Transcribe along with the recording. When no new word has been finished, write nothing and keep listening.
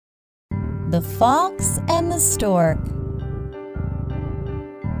The Fox and the Stork.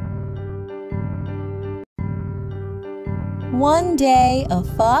 One day, a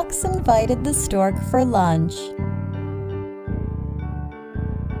fox invited the stork for lunch.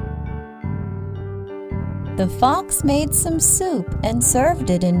 The fox made some soup and served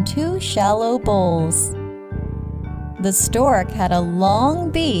it in 2 shallow bowls. The stork had a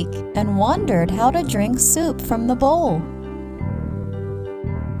long beak and wondered how to drink soup from the bowl.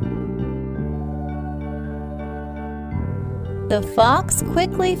 The fox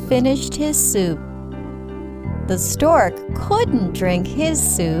quickly finished his soup. The stork couldn't drink his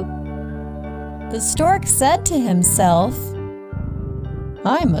soup. The stork said to himself,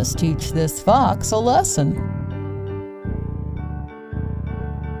 "I must teach this fox a lesson."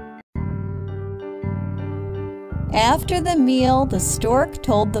 After the meal, the stork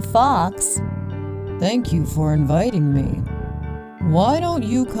told the fox, "Thank you for inviting me. Why don't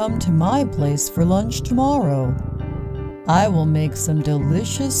you come to my place for lunch tomorrow? I will make some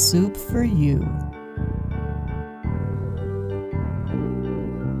delicious soup for you."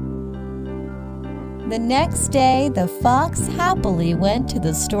 The next day, the fox happily went to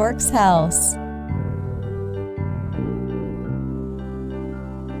the stork's house.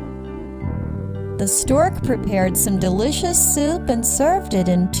 The stork prepared some delicious soup and served it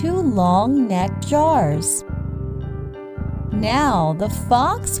in 2 long-necked jars. Now, the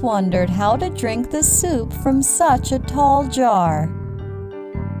fox wondered how to drink the soup from such a tall jar.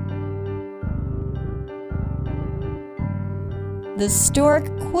 The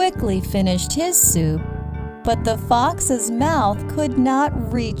stork quickly finished his soup, but the fox's mouth could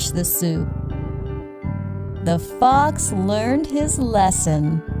not reach the soup. The fox learned his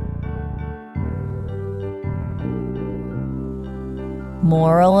lesson.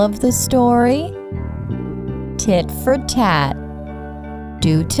 Moral of the story: tit for tat.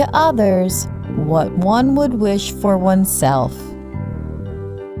 Do to others what one would wish for oneself.